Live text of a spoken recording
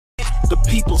The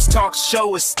People's Talk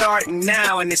Show is starting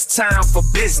now, and it's time for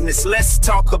business. Let's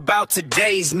talk about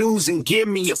today's news and give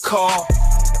me a call.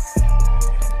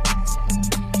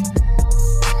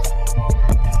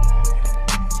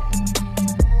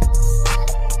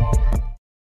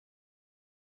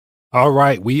 All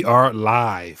right, we are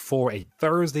live for a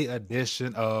Thursday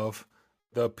edition of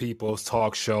the People's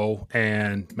Talk Show.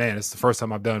 And man, it's the first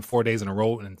time I've done 4 days in a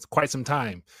row in quite some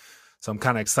time. So I'm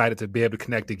kind of excited to be able to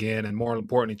connect again and more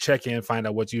importantly, check in, find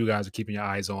out what you guys are keeping your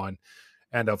eyes on.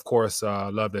 And of course,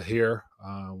 love to hear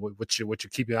what you're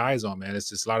keeping your eyes on, man. It's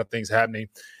just a lot of things happening.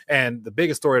 And the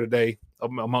biggest story today,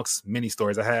 amongst many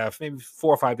stories I have, maybe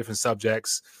 4 or 5 different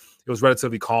subjects. It was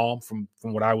relatively calm from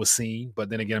what I was seeing. But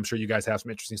then again, I'm sure you guys have some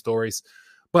interesting stories.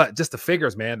 But just the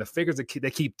figures, man, the figures that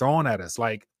they keep throwing at us.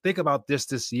 Like, think about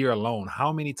this year alone.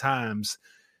 How many times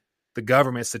the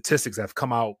government statistics have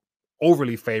come out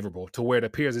overly favorable to where it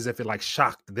appears as if it like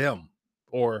shocked them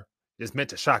or it's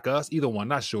meant to shock us. Either one,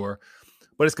 not sure.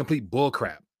 But it's complete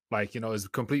bullcrap. Like, it's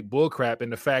complete bullcrap in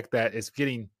the fact that it's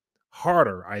getting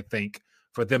harder, I think,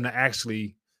 for them to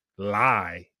actually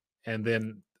lie and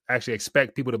then actually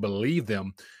expect people to believe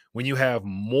them when you have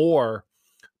more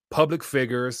public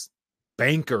figures,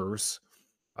 bankers,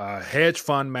 hedge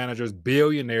fund managers,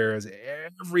 billionaires,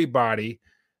 everybody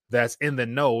that's in the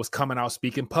know is coming out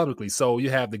speaking publicly. So you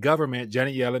have the government,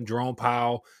 Janet Yellen, Jerome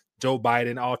Powell, Joe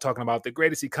Biden, all talking about the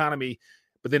greatest economy.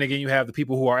 But then again, you have the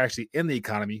people who are actually in the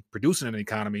economy, producing an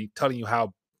economy, telling you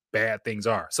how bad things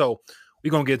are. So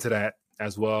we're going to get to that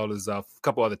as well as a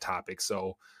couple other topics.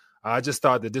 So I just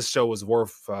thought that this show was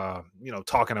worth,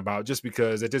 talking about just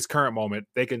because at this current moment,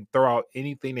 they can throw out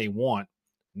anything they want.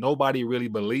 Nobody really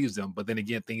believes them. But then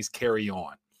again, things carry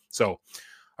on. So,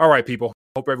 all right, people.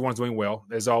 Hope everyone's doing well.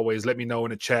 As always, let me know in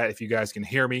the chat if you guys can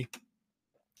hear me.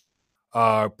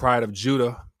 Pride of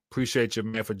Judah, appreciate you,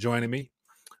 man, for joining me.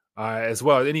 As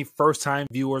well, any first-time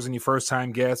viewers, any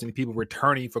first-time guests, any people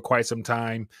returning for quite some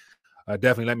time,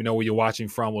 definitely let me know where you're watching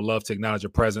from. We'd love to acknowledge your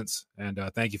presence. And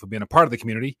thank you for being a part of the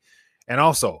community. And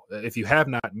also, if you have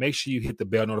not, make sure you hit the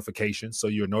bell notification so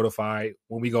you're notified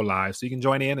when we go live so you can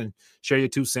join in and share your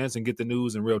 2 cents and get the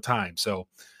news in real time. So,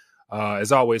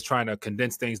 as always, trying to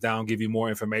condense things down, give you more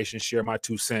information, share my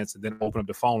 2 cents, and then open up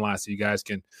the phone line so you guys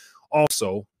can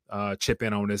also chip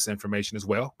in on this information as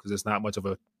well, because it's not much of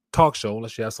a talk show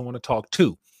unless you have someone to talk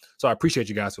to. So I appreciate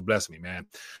you guys for blessing me, man.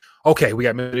 Okay, we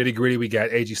got Nitty Gritty, we got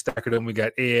AG Stackerdom, we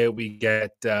got Ed, we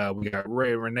got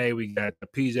Ray Renee, we got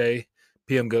PJ,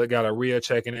 PM Galleria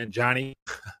checking in, Johnny.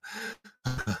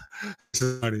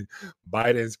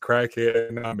 Biden's crackhead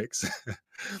economics.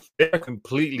 They're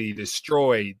completely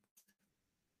destroyed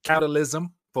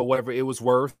capitalism for whatever it was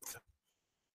worth,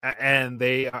 and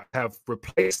they have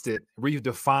replaced it,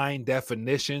 redefined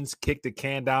definitions, kicked the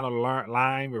can down the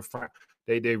line,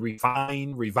 they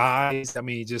refine, revise. I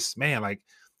mean, just, man, like,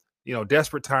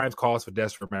 desperate times calls for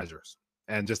desperate measures,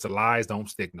 and just the lies don't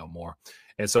stick no more.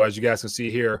 And so, as you guys can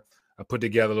see here, I put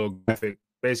together a little graphic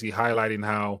basically highlighting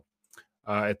how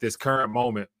at this current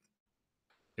moment,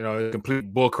 it's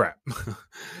complete bullcrap.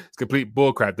 It's complete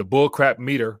bullcrap. The bullcrap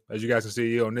meter, as you guys can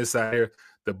see on this side here,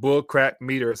 the bullcrap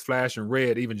meter is flashing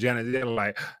red. Even Janet Yellen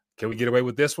like, can we get away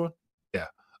with this one? Yeah,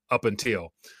 up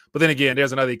until. But then again,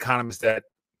 there's another economist that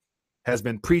has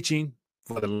been preaching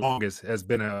for the longest, has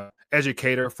been an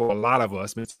educator for a lot of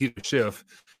us, Mr. Peter Schiff.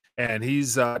 And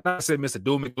he's not to say Mr.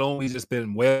 Doom and Gloom. He's just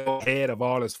been well ahead of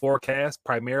all his forecasts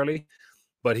primarily.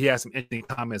 But he has some interesting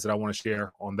comments that I want to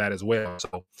share on that as well.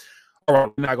 So, all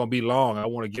right, we're not going to be long. I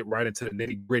want to get right into the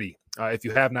nitty gritty. If you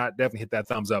have not, definitely hit that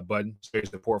thumbs up button. Show your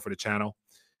support for the channel.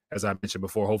 As I mentioned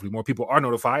before, hopefully more people are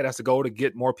notified. That's the goal, to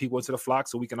get more people into the flock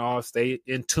so we can all stay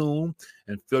in tune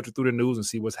and filter through the news and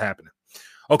see what's happening.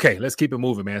 Okay, let's keep it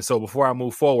moving, man. So before I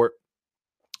move forward,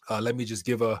 let me just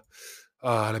give a,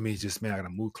 I got to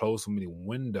move close. So many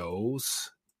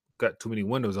windows. Got too many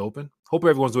windows open. Hope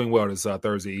everyone's doing well this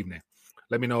Thursday evening.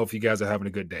 Let me know if you guys are having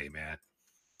a good day, man.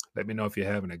 Let me know if you're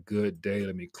having a good day.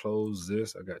 Let me close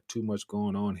this. I got too much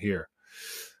going on here.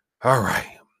 All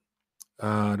right.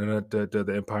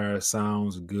 The Empire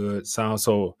sounds good.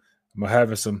 So I'm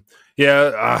having some,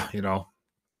 I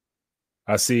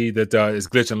see that it's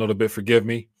glitching a little bit. Forgive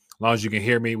me. As long as you can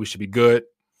hear me, we should be good.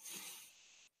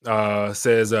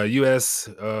 Says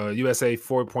USA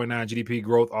 4.9 GDP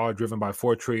growth, all driven by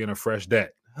 $4 trillion of fresh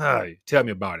debt. Tell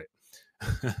me about it.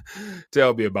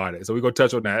 Tell me about it. So we're going to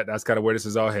touch on that. That's kind of where this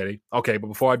is all heading. Okay, but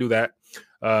before I do that,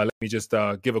 let me just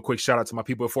give a quick shout out to my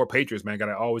people at Fort Patriots, man. Got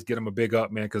to always get them a big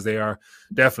up, man, because they are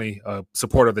definitely a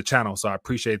supporter of the channel. So I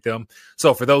appreciate them.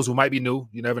 So for those who might be new,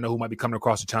 you never know who might be coming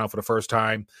across the channel for the first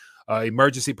time.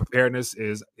 Emergency preparedness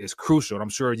is crucial. And I'm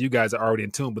sure you guys are already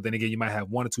in tune, but then again, you might have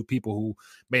one or two people who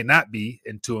may not be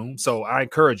in tune. So I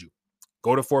encourage you,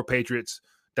 go to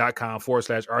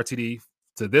 4patriots.com/RTD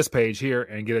to this page here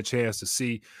and get a chance to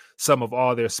see some of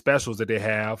all their specials that they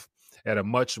have at a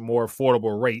much more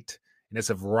affordable rate. And it's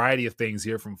a variety of things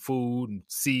here, from food and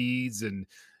seeds and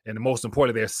most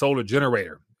importantly, their solar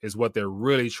generator is what they're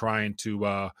really trying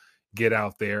to get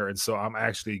out there. And so I'm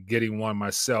actually getting one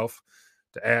myself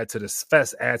to add to the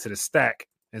stack.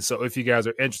 And so if you guys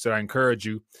are interested, I encourage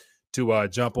you to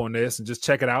jump on this and just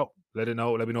check it out. Let me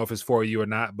know if it's for you or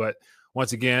not. But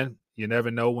once again, you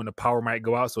never know when the power might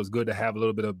go out. So it's good to have a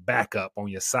little bit of backup on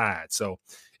your side. So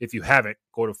if you haven't,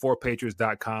 go to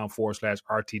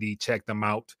 4patriots.com/RTD, check them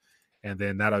out. And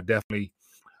then that'll definitely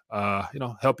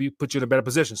help you, put you in a better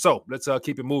position. So let's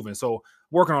keep it moving. So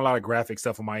working on a lot of graphic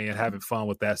stuff on my end, having fun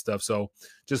with that stuff. So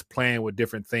just playing with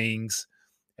different things.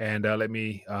 And let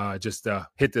me just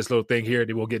hit this little thing here,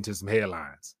 then we'll get into some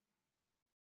headlines.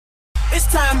 It's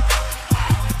time,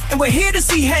 and we're here to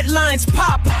see headlines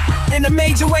pop in a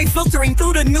major way, filtering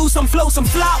through the news, some flow, some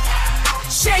flop.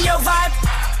 Share your vibe.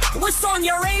 What's on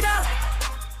your radar?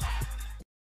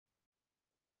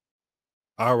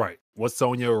 All right, what's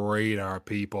on your radar,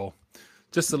 people?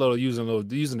 Just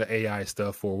using the AI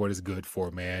stuff for what it's good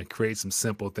for, man. Create some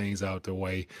simple things out the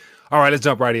way. All right, let's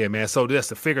jump right in, man. So the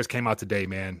figures came out today,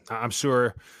 man. I'm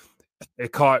sure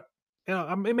it caught,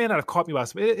 it may not have caught me by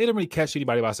surprise. It didn't really catch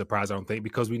anybody by surprise, I don't think,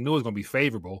 because we knew it was going to be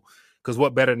favorable. Because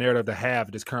what better narrative to have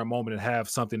at this current moment and have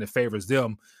something that favors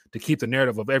them to keep the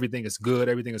narrative of everything is good,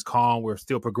 everything is calm, we're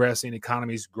still progressing,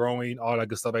 economy's growing, all that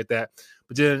good stuff like that.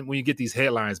 But then when you get these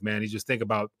headlines, man, you just think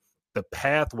about the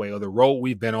pathway or the road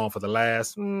we've been on for the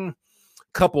last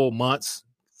couple months,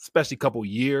 especially couple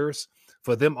years,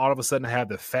 for them all of a sudden to have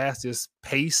the fastest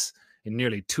pace in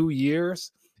nearly 2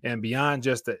 years, and beyond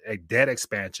just a debt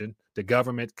expansion, the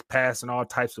government passing all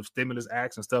types of stimulus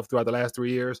acts and stuff throughout the last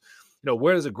 3 years.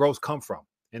 Where does the growth come from?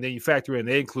 And then you factor in,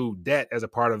 they include debt as a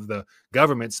part of the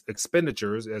government's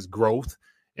expenditures as growth.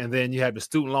 And then you have the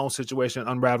student loan situation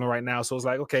unraveling right now. So it's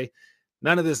like, okay,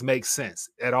 none of this makes sense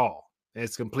at all.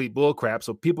 It's complete bullcrap.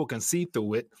 So people can see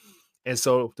through it. And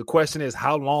so the question is,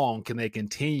 how long can they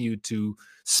continue to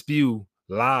spew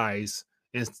lies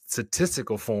in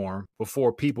statistical form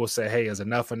before people say, hey, is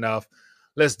enough?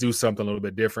 Let's do something a little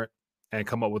bit different and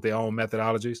come up with their own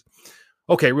methodologies.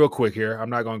 Okay, real quick here.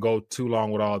 I'm not going to go too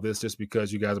long with all this just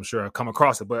because you guys, I'm sure, have come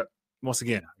across it. But once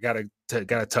again, I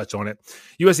gotta touch on it.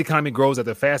 U.S. economy grows at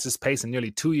the fastest pace in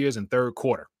nearly 2 years in third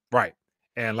quarter. Right.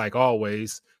 And like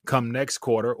always, come next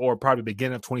quarter or probably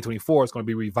beginning of 2024, it's going to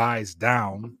be revised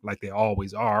down like they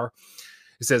always are.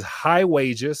 It says high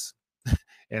wages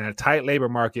and a tight labor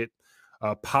market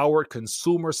powered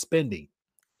consumer spending,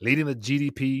 leading to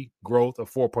GDP growth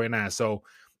of 4.9. So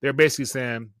they're basically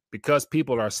saying because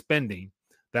people are spending,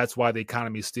 that's why the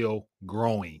economy is still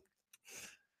growing.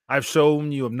 I've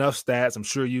shown you enough stats. I'm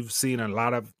sure you've seen a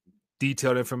lot of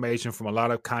detailed information from a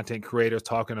lot of content creators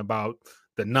talking about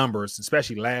the numbers,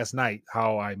 especially last night,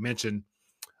 how I mentioned,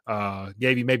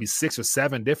 gave you maybe 6 or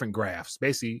 7 different graphs,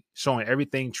 basically showing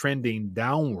everything trending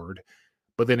downward.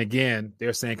 But then again,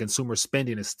 they're saying consumer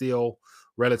spending is still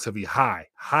relatively high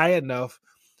enough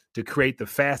to create the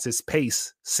fastest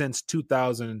pace since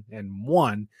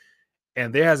 2001.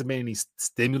 And there hasn't been any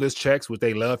stimulus checks, which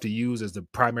they love to use as the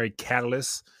primary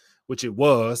catalyst, which it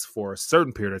was for a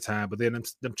certain period of time. But then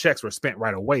them checks were spent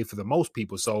right away for the most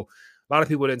people. So a lot of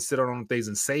people didn't sit on things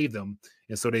and save them.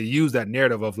 And so they use that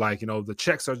narrative of like, the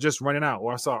checks are just running out.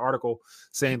 Or I saw an article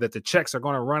saying that the checks are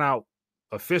going to run out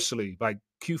officially like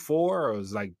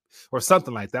Q4 or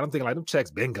something like that. I'm thinking like them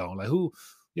checks been gone. Like who,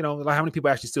 like how many people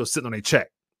actually still sitting on their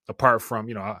check apart from,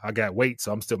 I got weight.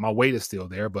 So my weight is still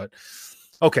there, but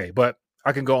okay. But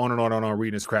I can go on and on and on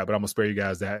reading this crap, but I'm gonna spare you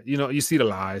guys that. You see the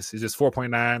lies. It's just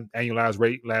 4.9 annualized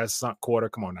rate last quarter.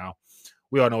 Come on now.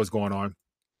 We all know what's going on.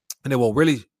 And then what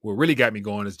really got me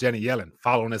going is Janet Yellen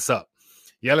following this up.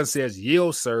 Yellen says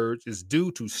yield surge is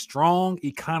due to strong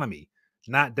economy,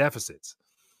 not deficits.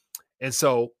 And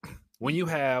so when you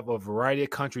have a variety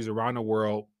of countries around the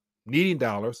world needing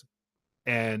dollars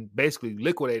and basically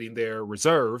liquidating their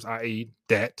reserves, i.e.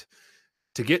 debt,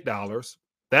 to get dollars,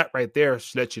 that right there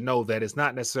should let you know that it's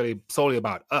not necessarily solely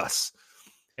about us.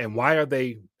 And why are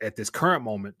they at this current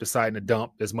moment deciding to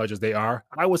dump as much as they are?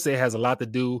 I would say it has a lot to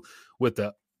do with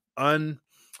the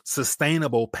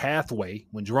unsustainable pathway.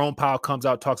 When Jerome Powell comes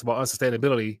out, talks about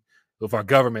unsustainability of our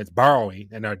government's borrowing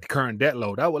and our current debt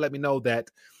load, that would let me know that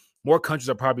more countries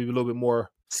are probably a little bit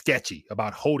more sketchy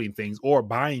about holding things or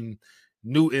buying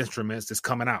new instruments that's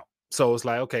coming out. So it's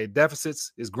like, okay,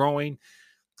 deficits is growing.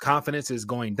 confidence is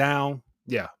going down.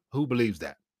 Yeah, who believes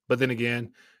that? But then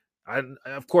again,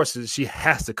 of course, she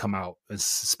has to come out and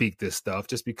speak this stuff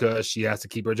just because she has to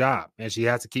keep her job and she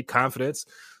has to keep confidence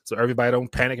so everybody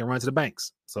don't panic and run to the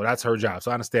banks. So that's her job.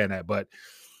 So I understand that. But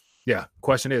yeah,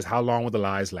 question is, how long will the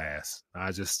lies last?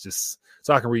 I just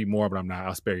so I can read more, but I'm not.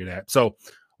 I'll spare you that. So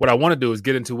what I want to do is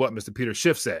get into what Mr. Peter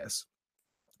Schiff says,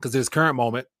 because this current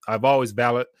moment, I've always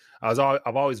valued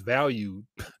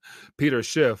Peter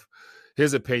Schiff,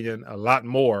 his opinion, a lot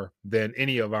more than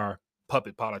any of our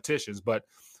puppet politicians. But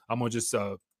I'm gonna just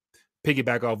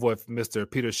piggyback off what Mr.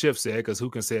 Peter Schiff said, because who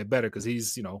can say it better? Because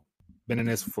he's been in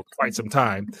this for quite some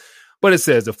time. But it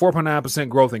says the 4.9%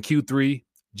 growth in Q3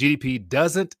 GDP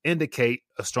doesn't indicate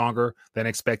a stronger than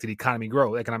expected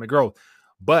economic growth,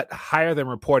 but higher than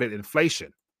reported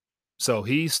inflation. So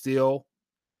he's still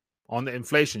on the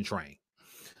inflation train.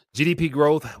 GDP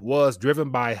growth was driven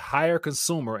by higher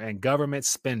consumer and government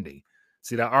spending.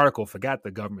 See, that article forgot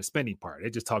the government spending part.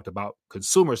 It just talked about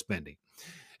consumer spending.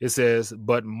 It says,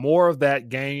 but more of that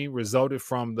gain resulted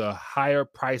from the higher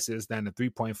prices than the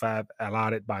 3.5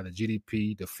 allotted by the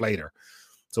GDP deflator.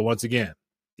 So once again,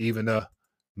 even the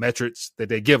metrics that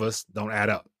they give us don't add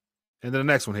up. And then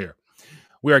the next one here,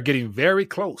 we are getting very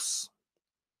close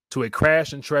to a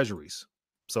crash in treasuries.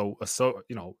 So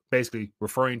basically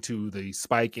referring to the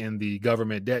spike in the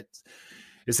government debt.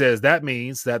 It says that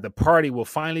means that the party will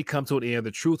finally come to an end.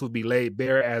 The truth will be laid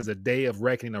bare as a day of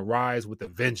reckoning arise with a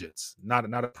vengeance. Not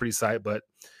a pretty sight, but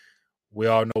we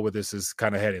all know where this is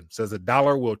kind of heading. It says the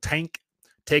dollar will tank,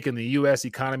 taking the U.S.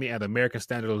 economy and the American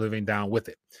standard of living down with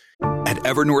it. At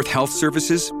Evernorth Health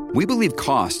Services, we believe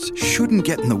costs shouldn't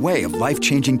get in the way of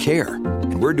life-changing care,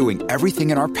 and we're doing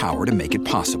everything in our power to make it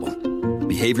possible.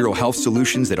 Behavioral health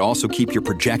solutions that also keep your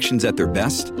projections at their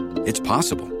best? It's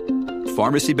possible.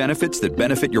 Pharmacy benefits that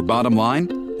benefit your bottom line?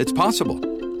 It's possible.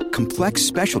 Complex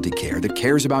specialty care that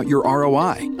cares about your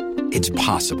ROI? It's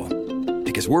possible.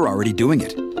 Because we're already doing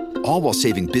it. All while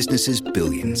saving businesses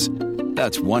billions.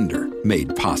 That's Wonder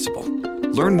made possible.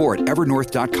 Learn more at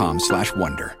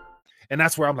evernorth.com/wonder. And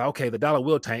that's where I'm like, okay, the dollar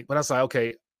will tank. But I was like,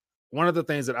 okay, one of the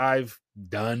things that I've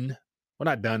done, well,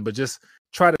 not done, but just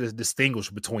try to distinguish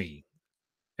between.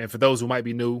 And for those who might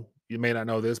be new, you may not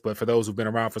know this, but for those who've been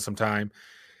around for some time,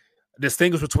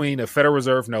 distinguish between a Federal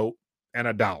Reserve note and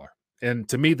a dollar. And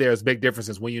to me, there's big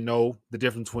differences when you know the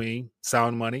difference between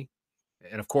sound money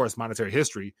and, of course, monetary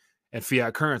history and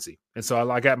fiat currency. And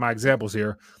so I got my examples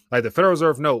here, like the Federal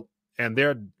Reserve note and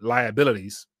their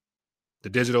liabilities, the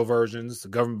digital versions, the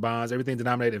government bonds, everything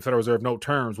denominated in Federal Reserve note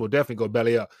terms will definitely go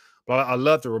belly up. But I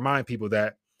love to remind people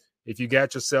that if you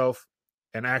got yourself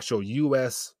an actual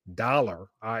U.S. dollar,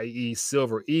 i.e.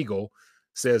 Silver Eagle,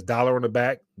 says dollar on the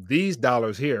back, these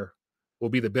dollars here will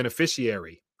be the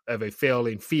beneficiary of a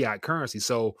failing fiat currency.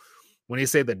 So when they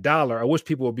say the dollar, I wish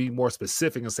people would be more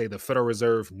specific and say the Federal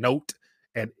Reserve note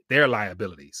and their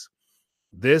liabilities.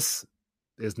 This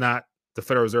is not the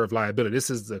Federal Reserve liability. This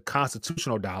is the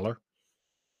constitutional dollar.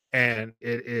 And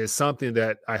it is something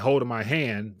that I hold in my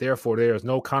hand. Therefore, there is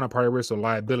no counterparty risk or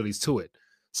liabilities to it.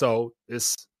 So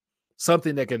it's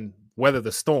something that can weather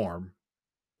the storm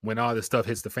when all this stuff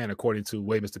hits the fan, according to the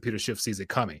way Mr. Peter Schiff sees it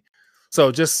coming.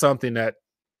 So just something that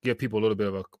give people a little bit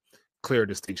of a clear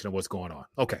distinction of what's going on.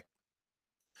 Okay.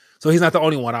 So he's not the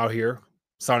only one out here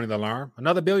sounding the alarm.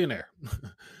 Another billionaire.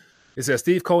 It says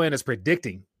Steve Cohen is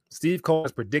predicting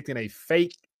a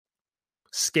fake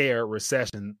scare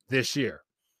recession this year.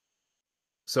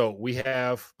 So we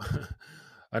have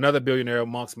another billionaire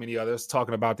amongst many others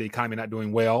talking about the economy not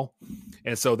doing well.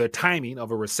 And so their timing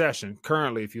of a recession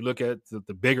currently, if you look at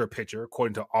the bigger picture,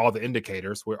 according to all the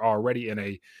indicators, we're already in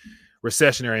a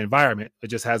recessionary environment. It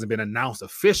just hasn't been announced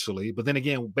officially. But then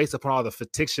again, based upon all the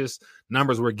fictitious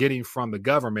numbers we're getting from the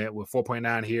government with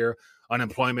 4.9 here,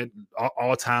 unemployment,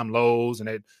 all-time lows, and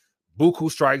it buku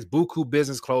strikes, buku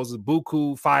business closes,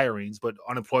 buku firings, but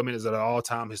unemployment is at an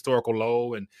all-time historical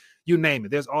low, and you name it.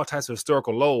 There's all types of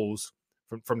historical lows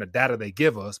from the data they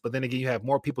give us. But then again, you have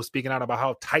more people speaking out about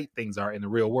how tight things are in the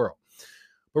real world.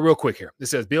 But real quick here, it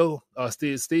says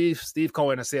Steve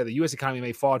Cohen has said the U.S. economy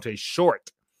may fall into a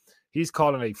he's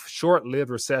calling a short-lived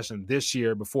recession this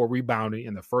year before rebounding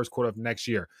in the first quarter of next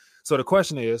year. So the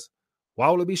question is, why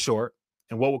will it be short,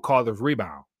 and what will cause the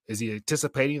rebound? Is he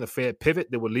anticipating the Fed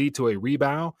pivot that would lead to a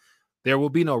rebound? There will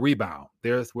be no rebound.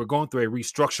 We're going through a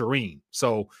restructuring.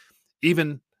 So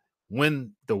even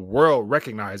when the world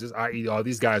recognizes, i.e. all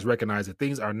these guys recognize that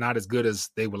things are not as good as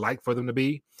they would like for them to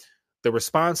be, the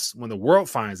response when the world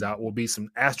finds out will be some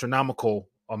astronomical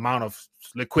amount of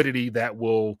liquidity that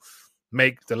will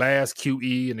make the last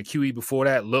QE and the QE before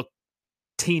that look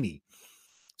teeny.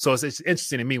 So it's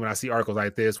interesting to me when I see articles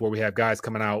like this where we have guys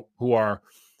coming out who are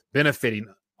benefiting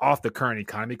off the current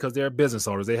economy because they're business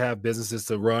owners. They have businesses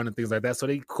to run and things like that. So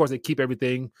they, of course, they keep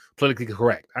everything politically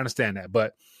correct. I understand that,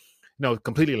 but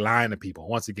completely lying to people.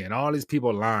 Once again, all these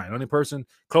people lying. Only person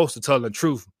close to telling the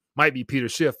truth might be Peter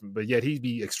Schiff, but yet he'd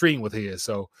be extreme with his.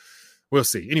 So we'll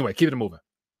see. Anyway, keep it moving.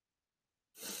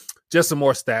 Just some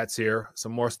more stats here,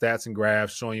 some more stats and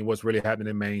graphs showing you what's really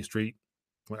happening in Main Street.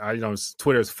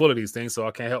 Twitter is full of these things, so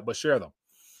I can't help but share them.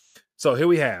 So here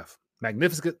we have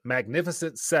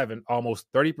Magnificent Seven,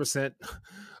 almost 30%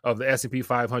 of the S&P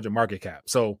 500 market cap.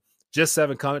 So just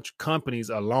 7 companies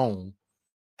alone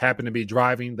happen to be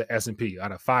driving the S&P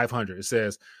out of 500. It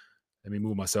says, let me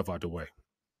move myself out the way.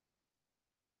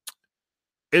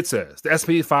 It says the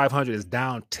S&P 500 is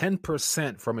down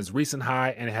 10% from its recent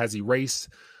high, and it has erased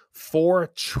 $4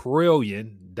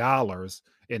 trillion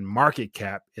in market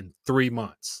cap in 3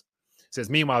 months. It says,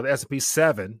 meanwhile, the S&P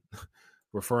 7,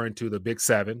 referring to the big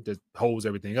 7 that holds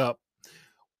everything up,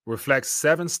 reflects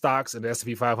 7 stocks, and the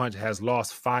S&P 500 has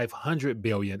lost $500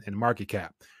 billion in market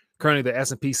cap. Currently, the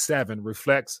S&P 7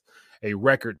 reflects a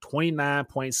record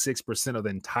 29.6% of the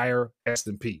entire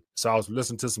S&P. So I was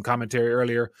listening to some commentary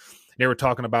earlier. They were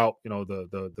talking about,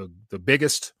 the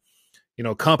biggest,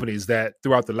 companies that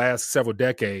throughout the last several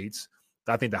decades,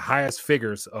 I think the highest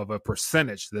figures of a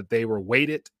percentage that they were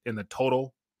weighted in the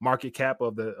total market cap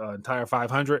of the entire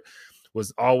 500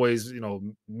 was always,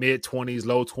 mid 20s,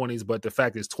 low 20s. But the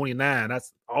fact is 29,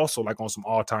 that's also like on some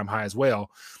all-time high as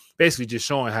well. Basically just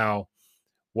showing how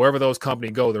wherever those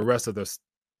companies go, the rest of the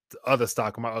other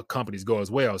stock companies go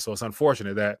as well. So it's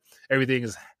unfortunate that everything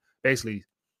is basically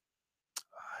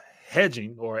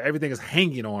hedging, or everything is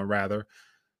hanging on, rather,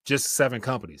 just 7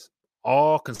 companies,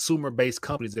 all consumer-based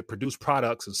companies that produce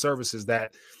products and services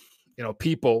that,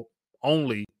 people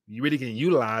only you really can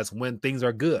utilize when things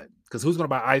are good. Because who's going to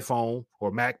buy iPhone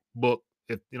or MacBook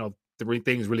if, the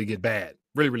things really get bad,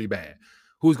 really, really bad?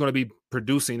 Who's going to be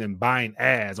producing and buying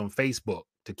ads on Facebook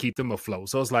to keep them afloat?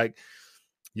 So it's like,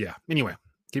 yeah. Anyway,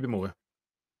 keep it moving.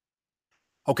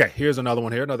 Okay, here's another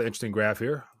one here, another interesting graph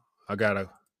here.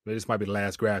 This might be the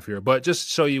last graph here, but just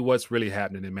show you what's really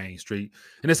happening in Main Street.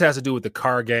 And this has to do with the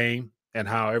car game and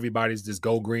how everybody's this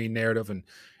go green narrative, and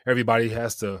everybody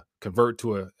has to convert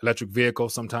to an electric vehicle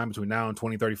sometime between now and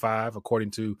 2035,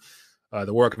 according to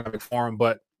the World Economic Forum.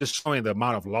 But just showing the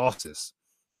amount of losses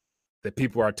that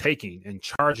people are taking and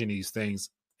charging these things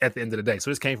at the end of the day.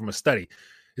 So this came from a study.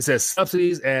 It says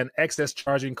subsidies and excess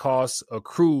charging costs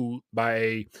accrued by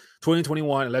a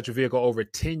 2021 electric vehicle over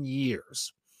 10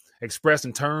 years, expressed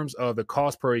in terms of the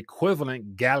cost per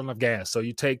equivalent gallon of gas. So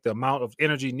you take the amount of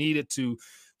energy needed to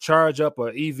charge up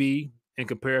an EV in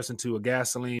comparison to a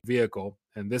gasoline vehicle,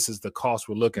 and this is the cost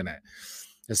we're looking at.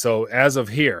 And so as of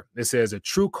here, it says the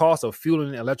true cost of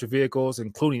fueling electric vehicles,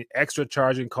 including extra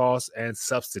charging costs and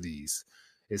subsidies,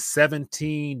 is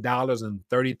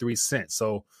 $17.33.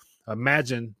 So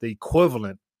imagine the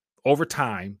equivalent over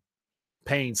time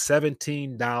paying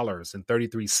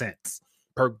 $17.33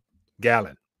 per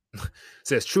gallon. It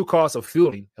says true cost of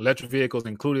fueling electric vehicles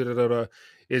included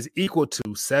is equal to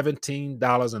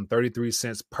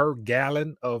 $17.33 per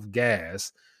gallon of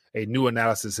gas, a new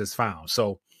analysis has found.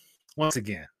 So once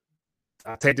again,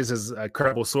 I take this as a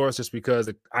credible source just because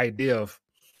the idea of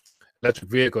electric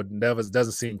vehicle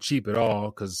doesn't seem cheap at all,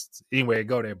 because anyway you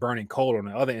go, they're burning coal on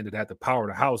the other end of that to power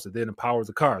the house that then powers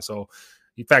the car. So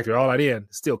you factor all that in,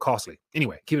 it's still costly.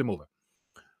 Anyway, keeping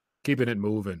it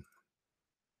moving.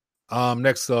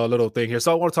 Next little thing here.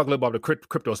 So I want to talk a little about the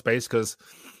crypto space, because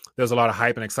there's a lot of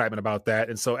hype and excitement about that.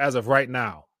 And so as of right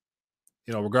now,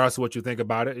 regardless of what you think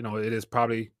about it, it is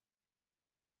probably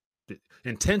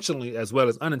intentionally as well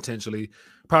as unintentionally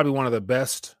probably one of the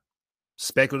best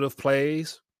speculative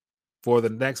plays for the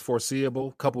next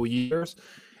foreseeable couple of years.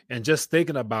 And just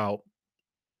thinking about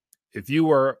if you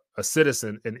were a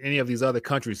citizen in any of these other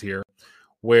countries here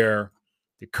where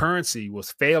the currency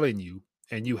was failing you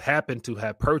and you happen to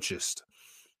have purchased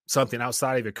something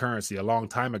outside of your currency a long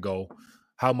time ago,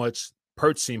 how much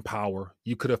purchasing power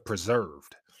you could have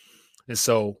preserved. And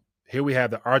so here we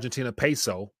have the Argentina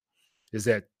peso is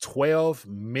at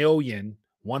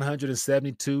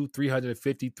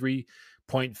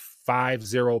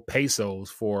 12,172,353.50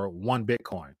 pesos for 1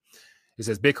 Bitcoin. It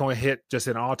says Bitcoin hit just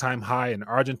an all-time high in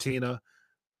Argentina,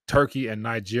 Turkey, and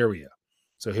Nigeria.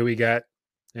 So here we got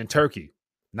in Turkey,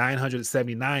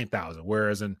 979,000,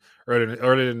 whereas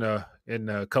earlier in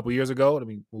a couple years ago, let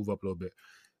me move up a little bit.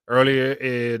 Earlier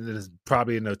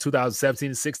probably in the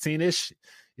 2017 16-ish,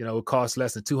 it cost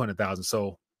less than 200,000.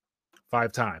 So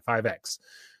 5x.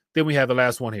 Then we have the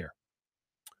last one here.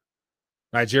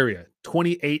 Nigeria,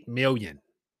 28 million.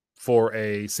 for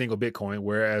a single Bitcoin,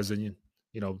 whereas in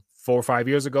 4 or 5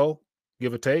 years ago,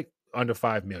 give or take, under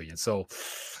 5 million. So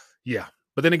yeah,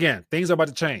 but then again, things are about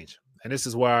to change, and this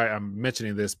is why I'm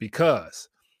mentioning this, because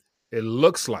it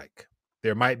looks like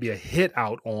there might be a hit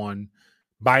out on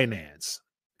Binance.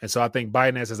 And so I think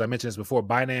Binance, as I mentioned this before,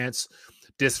 Binance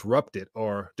disrupted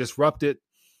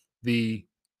the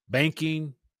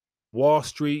banking Wall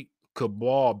Street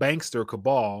bankster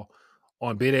cabal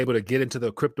on being able to get into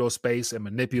the crypto space and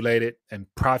manipulate it and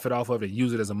profit off of it,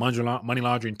 use it as a money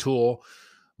laundering tool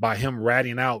by him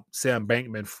ratting out Sam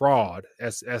Bankman Fraud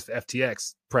as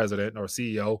FTX president or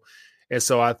CEO. And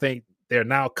so I think they're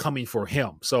now coming for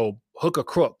him. So hook or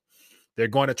crook, they're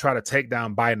going to try to take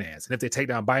down Binance. And if they take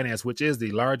down Binance, which is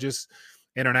the largest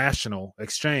international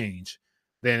exchange,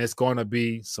 then it's going to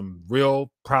be some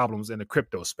real problems in the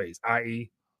crypto space, i.e.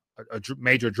 a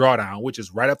major drawdown, which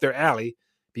is right up their alley,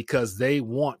 because they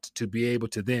want to be able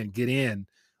to then get in.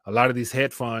 A lot of these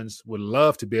hedge funds would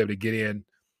love to be able to get in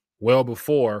well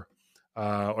before,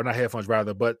 or not hedge funds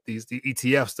rather, but the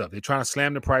ETF stuff. They're trying to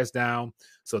slam the price down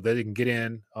so that they can get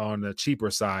in on the cheaper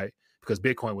side, because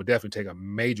Bitcoin would definitely take a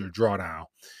major drawdown.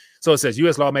 So it says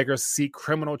U.S. lawmakers seek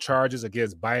criminal charges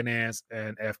against Binance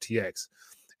and FTX.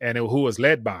 And who was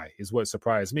led by is what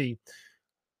surprised me.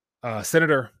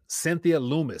 Senator Cynthia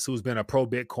Lummis, who's been a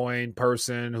pro-Bitcoin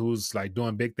person, who's like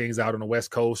doing big things out on the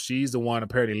West Coast. She's the one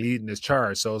apparently leading this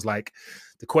charge. So it's like,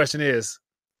 the question is,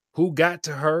 who got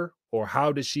to her, or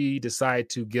how did she decide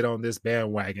to get on this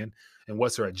bandwagon, and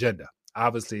what's her agenda?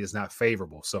 Obviously, it's not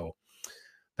favorable. So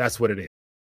that's what it is.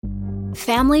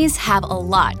 Families have a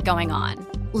lot going on.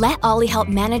 Let Ollie help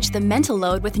manage the mental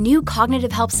load with new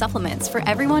cognitive help supplements for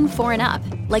everyone 4 and up,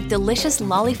 like delicious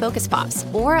Lolly Focus Pops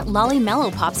or Lolly Mellow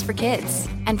Pops for kids.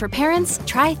 And for parents,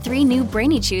 try 3 new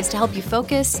Brainy Chews to help you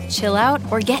focus, chill out,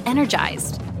 or get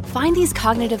energized. Find these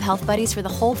cognitive health buddies for the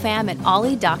whole fam at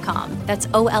ollie.com. That's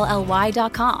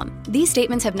OLLY.com. These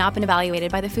statements have not been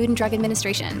evaluated by the Food and Drug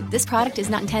Administration. This product is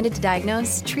not intended to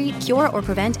diagnose, treat, cure, or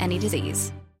prevent any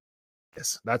disease.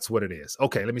 Yes, that's what it is.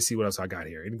 Okay, let me see what else I got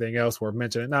here. Anything else worth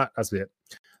mentioning? Nah, that's it.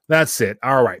 That's it.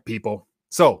 All right, people.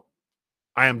 So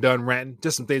I am done ranting.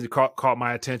 Just some things that caught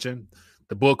my attention.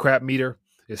 The bullcrap meter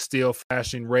is still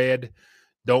flashing red.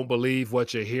 Don't believe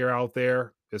what you hear out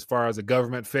there as far as the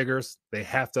government figures. They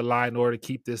have to lie in order to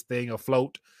keep this thing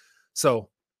afloat. So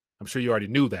I'm sure you already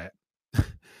knew that.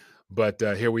 But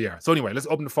here we are. So anyway, let's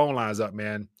open the phone lines up,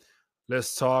 man.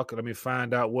 Let's talk. Let me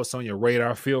find out what's on your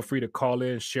radar. Feel free to call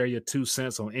in, share your 2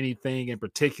 cents on anything in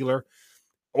particular,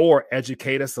 or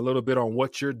educate us a little bit on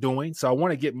what you're doing. So I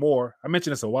want to get more. I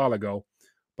mentioned this a while ago,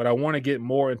 but I want to get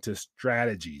more into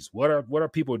strategies. What are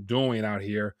people doing out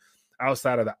here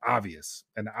outside of the obvious?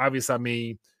 And the obvious, I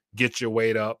mean, get your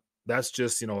weight up. That's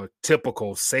just, a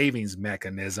typical savings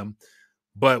mechanism.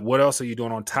 But what else are you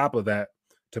doing on top of that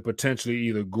to potentially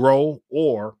either grow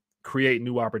or create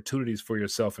new opportunities for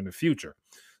yourself in the future?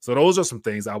 So those are some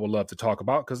things I would love to talk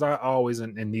about, because I'm always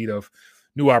in need of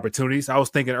new opportunities. I was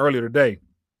thinking earlier today,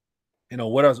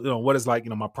 what else, what is like,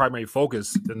 my primary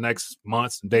focus the next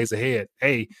months and days ahead.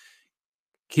 A,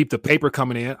 keep the paper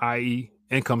coming in, i.e.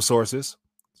 income sources,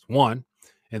 one.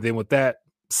 And then with that,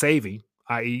 saving,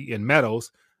 i.e. in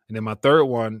metals. And then my third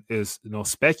one is,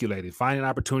 speculating, finding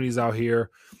opportunities out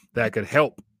here that could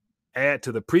help add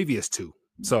to the previous two.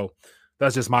 So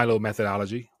that's just my little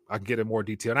methodology. I can get in more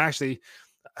detail. And actually,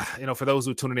 for those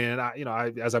who are tuning in,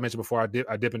 as I mentioned before, I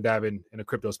dip and dive in the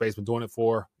crypto space. Been doing it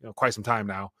for quite some time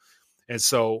now, and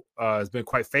so it's been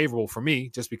quite favorable for me,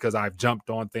 just because I've jumped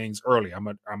on things early.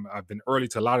 I've been early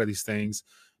to a lot of these things,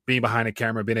 being behind the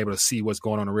camera, being able to see what's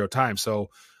going on in real time. So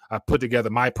I put together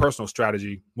my personal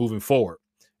strategy moving forward,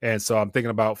 and so I'm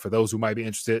thinking about, for those who might be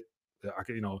interested,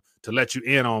 to let you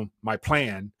in on my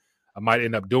plan. I might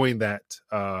end up doing that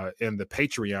in the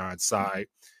Patreon side,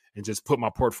 and just put my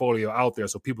portfolio out there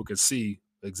so people can see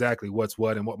exactly what's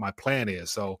what and what my plan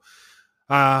is. So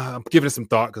I'm giving it some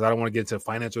thought, because I don't want to get into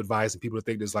financial advice and people to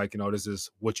think this like, this is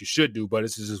what you should do, but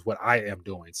this is just what I am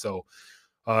doing. So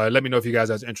let me know if you guys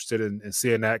are interested in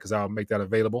seeing that, because I'll make that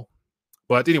available.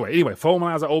 But anyway, phone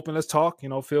lines are open. Let's talk.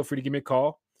 Feel free to give me a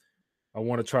call. I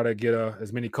want to try to get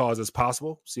as many calls as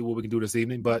possible, see what we can do this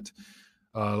evening. But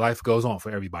life goes on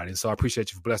for everybody. And so I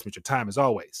appreciate you for blessing me with your time as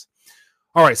always.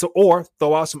 All right. So, or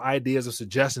throw out some ideas or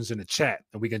suggestions in the chat,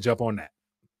 and we can jump on that.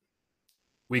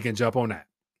 What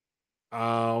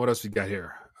else we got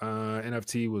here?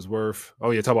 NFT was worth.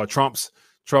 Oh yeah. Talk about Trump's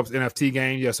NFT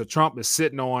game. Yeah. So Trump is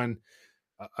sitting on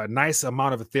a nice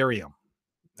amount of Ethereum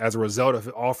as a result of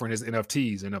offering his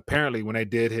NFTs. And apparently when they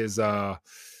did his, I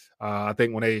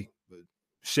think when they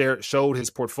showed his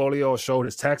portfolio, showed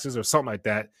his taxes or something like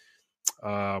that,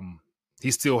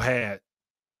 he still had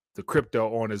the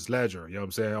crypto on his ledger, you know what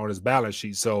I'm saying, on his balance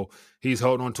sheet. So he's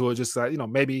holding on to it just like,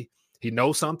 maybe he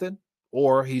knows something,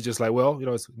 or he's just like, well,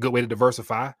 it's a good way to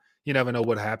diversify. You never know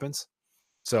what happens.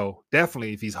 So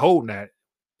definitely if he's holding that,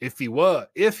 if he was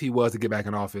to get back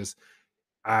in office,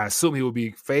 I assume he would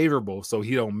be favorable so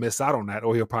he don't miss out on that,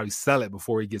 or he'll probably sell it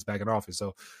before he gets back in office.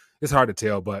 So it's hard to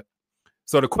tell. But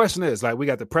so the question is, like, we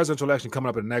got the presidential election coming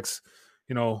up in the next,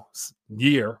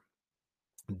 year.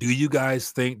 Do you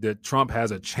guys think that Trump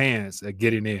has a chance at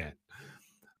getting in?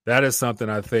 That is something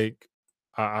I think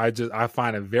I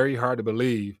find it very hard to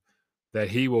believe that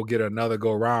he will get another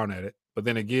go around at it. But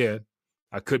then again,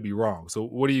 I could be wrong. So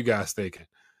what are you guys thinking?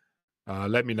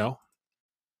 Let me know.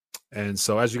 And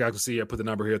so as you guys can see, I put the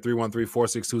number here,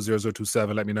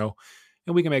 313-462-0027. Let me know.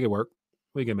 And we can make it work.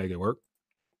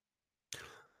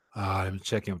 Let me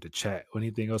check in with the chat.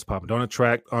 Anything else popping? Don't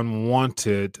attract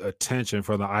unwanted attention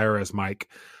from the IRS, Mike.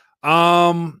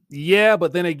 Yeah,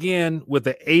 but then again, with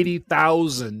the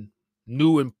 80,000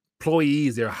 new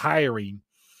employees they're hiring,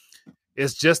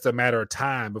 it's just a matter of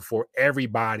time before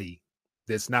everybody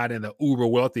that's not in the uber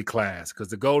wealthy class, because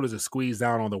the goal is to squeeze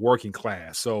down on the working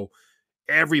class. So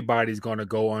everybody's going to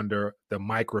go under the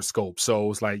microscope. So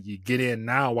it's like you get in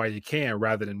now while you can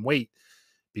rather than wait,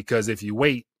 because if you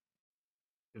wait,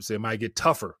 it might get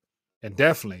tougher. And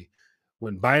definitely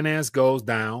when Binance goes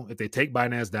down, if they take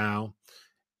Binance down,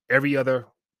 every other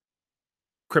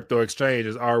crypto exchange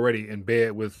is already in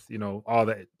bed with, all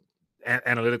the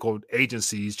analytical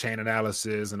agencies, chain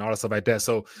analysis, and all that stuff like that.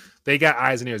 So they got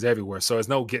eyes and ears everywhere. So it's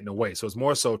no getting away. So it's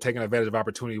more so taking advantage of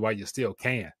opportunity while you still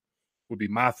can, would be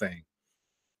my thing.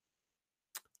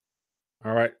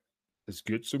 All right. Let's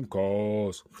get some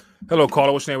calls. Hello,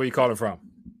 caller. What's your name? Where you calling from?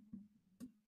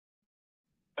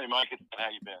 Hey, Mike. How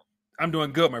you been? I'm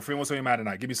doing good, my friend. What's on your mind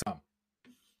tonight? Give me some.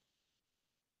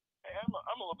 Hey, I'm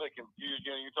a little bit confused.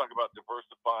 You talk about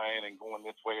diversifying and going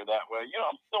this way or that way.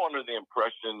 I'm still under the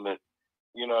impression that,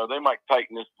 they might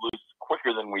tighten this loose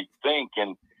quicker than we think.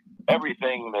 And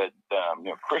everything that,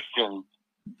 Christians,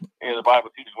 the Bible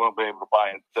teaches won't be able to buy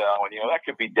and sell. And, that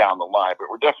could be down the line, but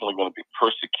we're definitely going to be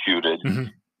persecuted. Mm-hmm.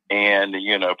 And,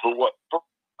 for what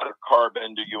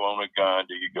carbon, do you own a gun?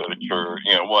 Do you go to church?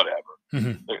 Whatever.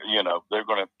 Mm-hmm. They're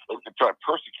going to try to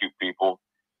persecute people.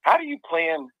 How do you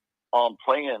plan on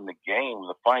playing the game,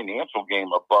 the financial game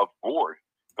above board?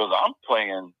 Because I'm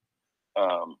playing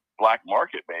black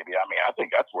market, baby. I mean, I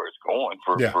think that's where it's going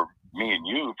for me and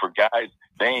you, for guys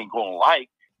they ain't going to like.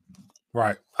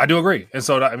 Right. I do agree. And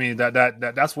so,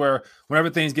 that's where whenever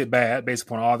things get bad, based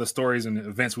upon all the stories and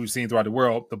events we've seen throughout the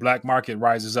world, the black market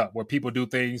rises up, where people do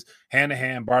things hand to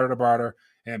hand, barter to barter,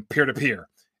 and peer to peer.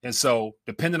 And so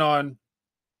depending on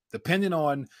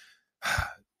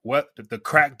what the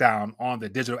crackdown on the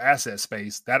digital asset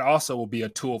space, that also will be a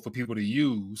tool for people to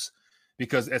use,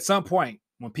 because at some point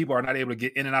when people are not able to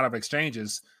get in and out of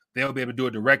exchanges, they'll be able to do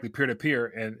it directly peer to peer.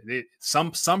 And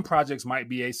some projects might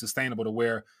be sustainable to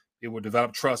where it will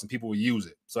develop trust and people will use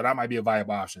it. So that might be a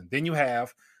viable option. Then you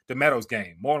have the metals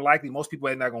game. More than likely, most people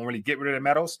are not going to really get rid of the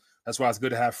metals. That's why it's good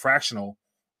to have fractional,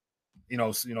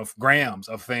 grams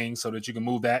of things so that you can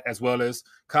move that, as well as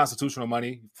constitutional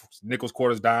money, nickels,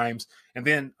 quarters, dimes. And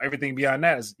then everything beyond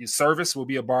that is your service will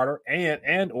be a barter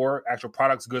and or actual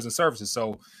products, goods, and services.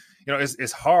 So,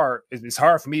 it's hard. It's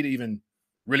hard for me to even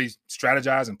really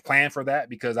strategize and plan for that,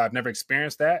 because I've never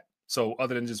experienced that. So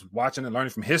other than just watching and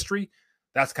learning from history,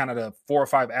 that's kind of the 4 or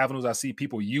 5 avenues I see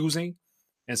people using.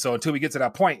 And so until we get to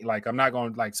that point, like, I'm not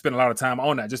going to spend a lot of time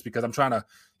on that, just because I'm trying to,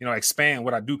 expand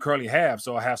what I do currently have.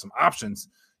 So I have some options,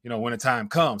 when the time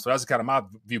comes. So that's kind of my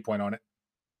viewpoint on it.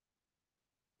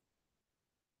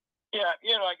 Yeah.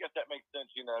 I guess that makes sense.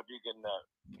 If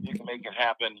you can make it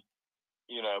happen,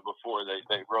 before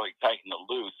they really tighten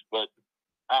the loose. But,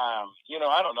 I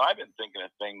don't know. I've been thinking of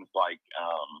things like,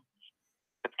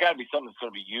 it's got to be something that's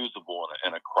going to be usable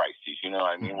in a crisis.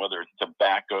 I mean, whether it's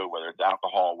tobacco, whether it's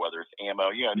alcohol, whether it's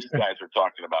ammo. These guys are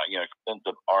talking about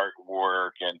expensive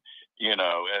artwork and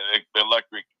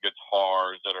electric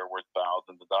guitars that are worth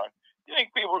thousands of dollars. You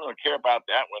think people are going to care about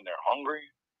that when they're hungry?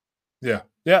 Yeah,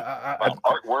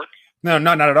 artwork. No,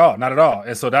 not at all, not at all.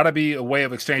 And so that'll be a way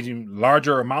of exchanging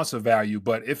larger amounts of value.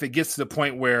 But if it gets to the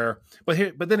point where,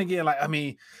 but then again,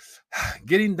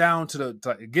 getting down to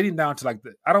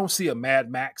I don't see a Mad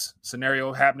Max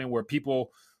scenario happening where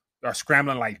people are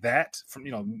scrambling like that from,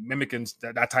 mimicking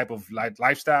that type of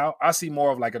lifestyle. I see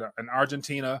more of like an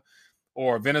Argentina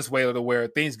or Venezuela, to where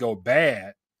things go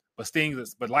bad, but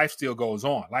life still goes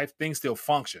on. Things still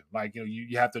function. Like,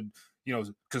 you have to,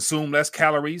 consume less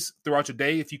calories throughout your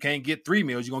day. If you can't get 3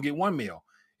 meals, you're going to get 1 meal.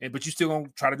 but you still gonna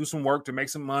try to do some work to make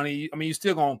some money. I mean, you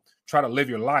still gonna try to live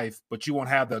your life, but you won't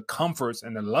have the comforts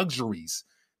and the luxuries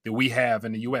that we have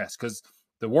in the U.S. Because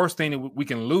the worst thing that we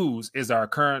can lose is our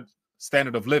current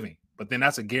standard of living. But then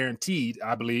that's a guaranteed,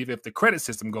 I believe, if the credit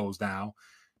system goes down,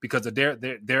 because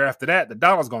there after that, the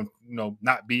dollar's going to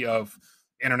not be of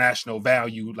international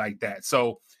value like that.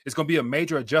 So it's going to be a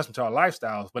major adjustment to our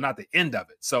lifestyles, but not the end of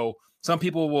it. So some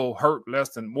people will hurt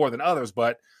more than others,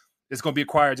 but it's going to be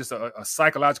required just a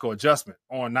psychological adjustment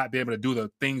on not being able to do the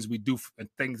things we do and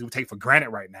things we take for granted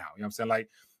right now. You know what I'm saying? Like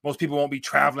most people won't be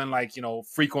traveling like,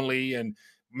 frequently and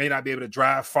may not be able to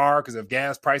drive far because of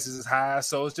gas prices is high.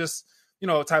 So it's just,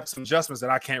 type of some adjustments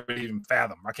that I can't really even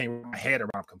fathom. I can't wrap my head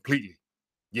around completely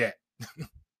yet.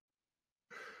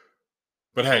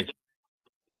 But hey.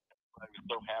 I'm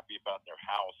so happy about their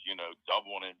house,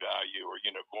 doubling in value or,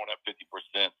 going up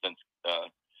 50% since,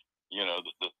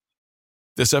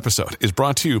 This episode is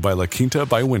brought to you by La Quinta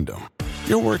by Wyndham.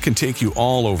 Your work can take you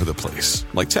all over the place,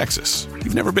 like Texas.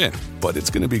 You've never been, but it's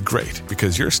going to be great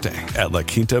because you're staying at La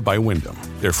Quinta by Wyndham.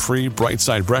 Their free Bright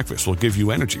Side breakfast will give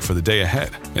you energy for the day ahead.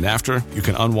 And after, you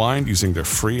can unwind using their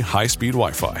free high-speed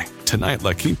Wi-Fi. Tonight,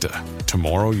 La Quinta.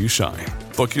 Tomorrow, you shine.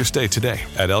 Book your stay today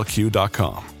at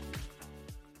LQ.com.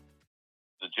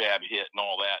 The jab hit and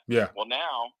all that. Yeah. Well,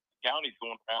 now, county's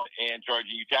going around and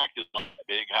charging you taxes on a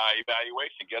big high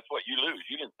evaluation. Guess what? You lose.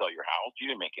 You didn't sell your house. You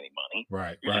didn't make any money.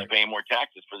 Right. You're just paying more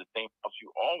taxes for the same house you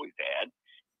always had.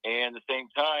 And at the same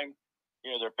time,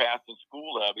 they're passing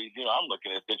school levies. I'm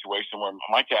looking at a situation where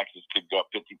my taxes could go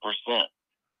up 50%,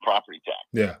 property tax.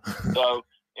 Yeah. So,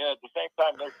 at the same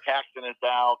time, they're taxing us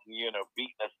out and,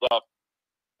 beating us up.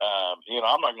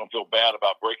 I'm not going to feel bad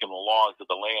about breaking the laws of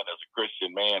the land as a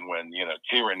Christian man when,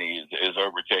 tyranny is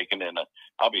overtaken. And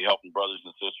I'll be helping brothers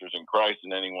and sisters in Christ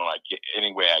in any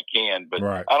way I can. But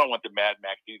right. I don't want the Mad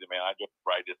Max either, man. I just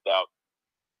write this out.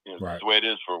 Right. That's the way it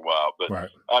is for a while. But right.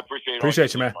 I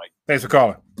appreciate you, man. Mike. Thanks for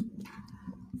calling.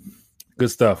 Good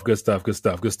stuff.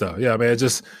 Yeah, man.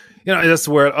 Just, that's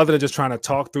where, other than just trying to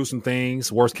talk through some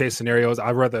things, worst case scenarios,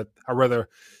 I'd rather,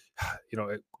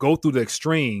 go through the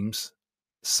extremes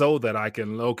so that I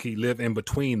can low key live in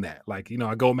between that. Like,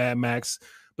 I go Mad Max,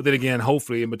 but then again,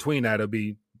 hopefully in between that, it'll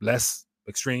be less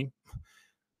extreme.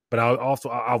 But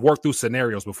I'll work through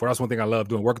scenarios before. That's one thing I love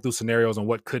doing, working through scenarios on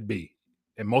what could be.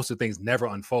 And most of the things never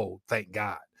unfold, thank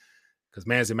God, because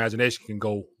man's imagination can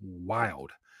go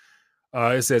wild.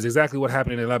 It says exactly what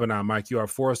happened in Lebanon, Mike. You are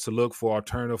forced to look for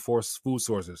alternative food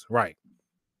sources. Right.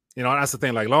 That's the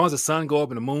thing. Like, as long as the sun go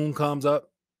up and the moon comes up,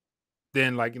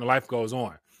 then life goes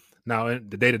on. Now, in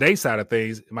the day-to-day side of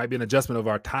things, it might be an adjustment of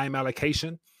our time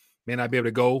allocation. May not be able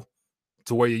to go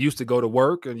to where you used to go to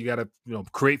work, and you got to,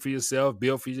 create for yourself,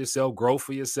 build for yourself, grow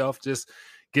for yourself. Just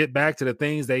get back to the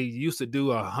things they used to do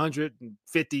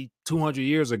 150, 200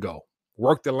 years ago.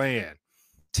 Work the land,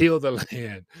 till the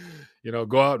land,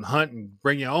 go out and hunt and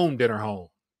bring your own dinner home.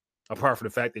 Apart from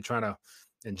the fact they're trying to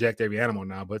inject every animal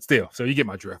now, but still, so you get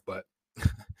my drift. But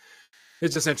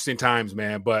it's just interesting times,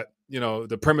 man. But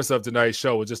the premise of tonight's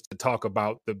show was just to talk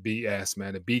about the BS,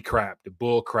 man, the B crap, the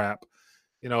bull crap.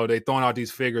 They throwing out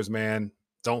these figures, man.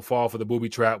 Don't fall for the booby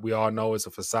trap. We all know it's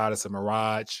a facade, it's a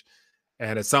mirage.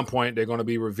 And at some point, they're going to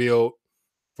be revealed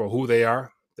for who they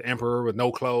are. The emperor with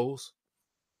no clothes,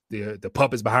 the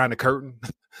puppets behind the curtain,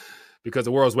 because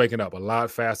the world's waking up a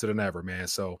lot faster than ever, man.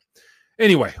 So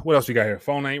anyway, what else we got here?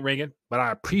 Phone ain't ringing, but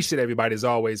I appreciate everybody as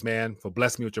always, man, for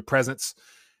blessing me with your presence.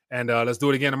 And let's do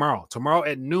it again tomorrow. Tomorrow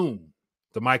at noon,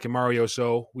 the Mike and Mario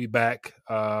show. We back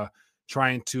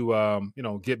trying to,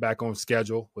 get back on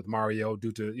schedule with Mario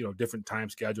due to, different time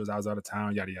schedules. I was out of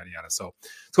town, yada, yada, yada. So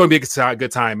it's going to be a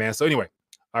good time, man. So anyway,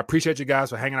 I appreciate you guys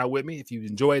for hanging out with me. If you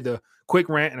enjoyed the quick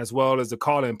rant and as well as the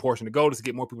call-in portion, the goal is to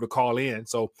get more people to call in.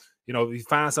 So, if you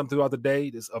find something throughout the day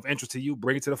that's of interest to you,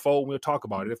 bring it to the fold and we'll talk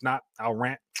about it. If not, I'll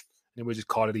rant and we'll just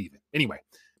call it even. Anyway,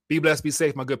 be blessed, be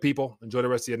safe, my good people. Enjoy the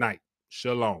rest of your night.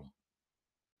 Shalom.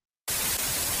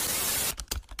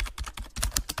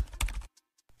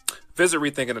 Visit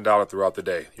Rethinking the Dollar throughout the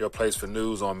day. Your place for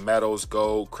news on metals,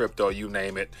 gold, crypto, you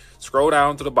name it. Scroll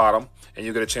down to the bottom and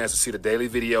you get a chance to see the daily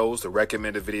videos, the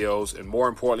recommended videos, and more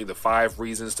importantly, the 5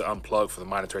 reasons to unplug from the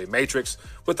monetary matrix,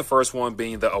 with the first one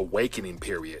being the awakening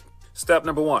period. Step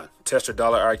number 1, test your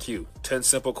dollar IQ. 10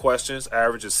 simple questions,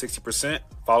 average is 60%.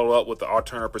 Follow up with the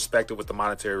alternative perspective with the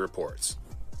monetary reports.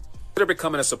 Consider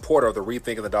becoming a supporter of the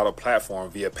Rethinking the Dollar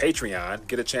platform via Patreon.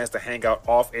 Get a chance to hang out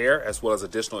off air as well as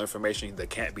additional information that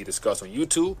can't be discussed on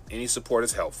YouTube. Any support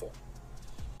is helpful.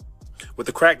 With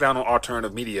the crackdown on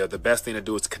alternative media, the best thing to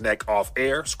do is connect off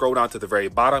air. Scroll down to the very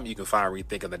bottom. You can find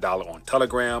Rethinking the Dollar on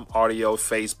Telegram, Audio,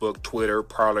 Facebook, Twitter,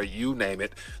 Parler, you name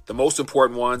it. The most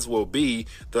important ones will be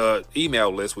the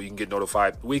email list where you can get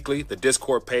notified weekly, the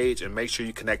Discord page, and make sure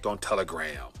you connect on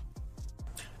Telegram.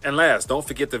 And last, don't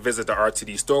forget to visit the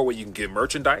RTD store where you can get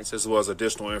merchandise as well as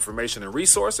additional information and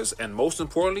resources. And most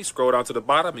importantly, scroll down to the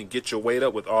bottom and get your weight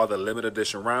up with all the limited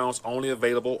edition rounds only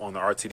available on the RTD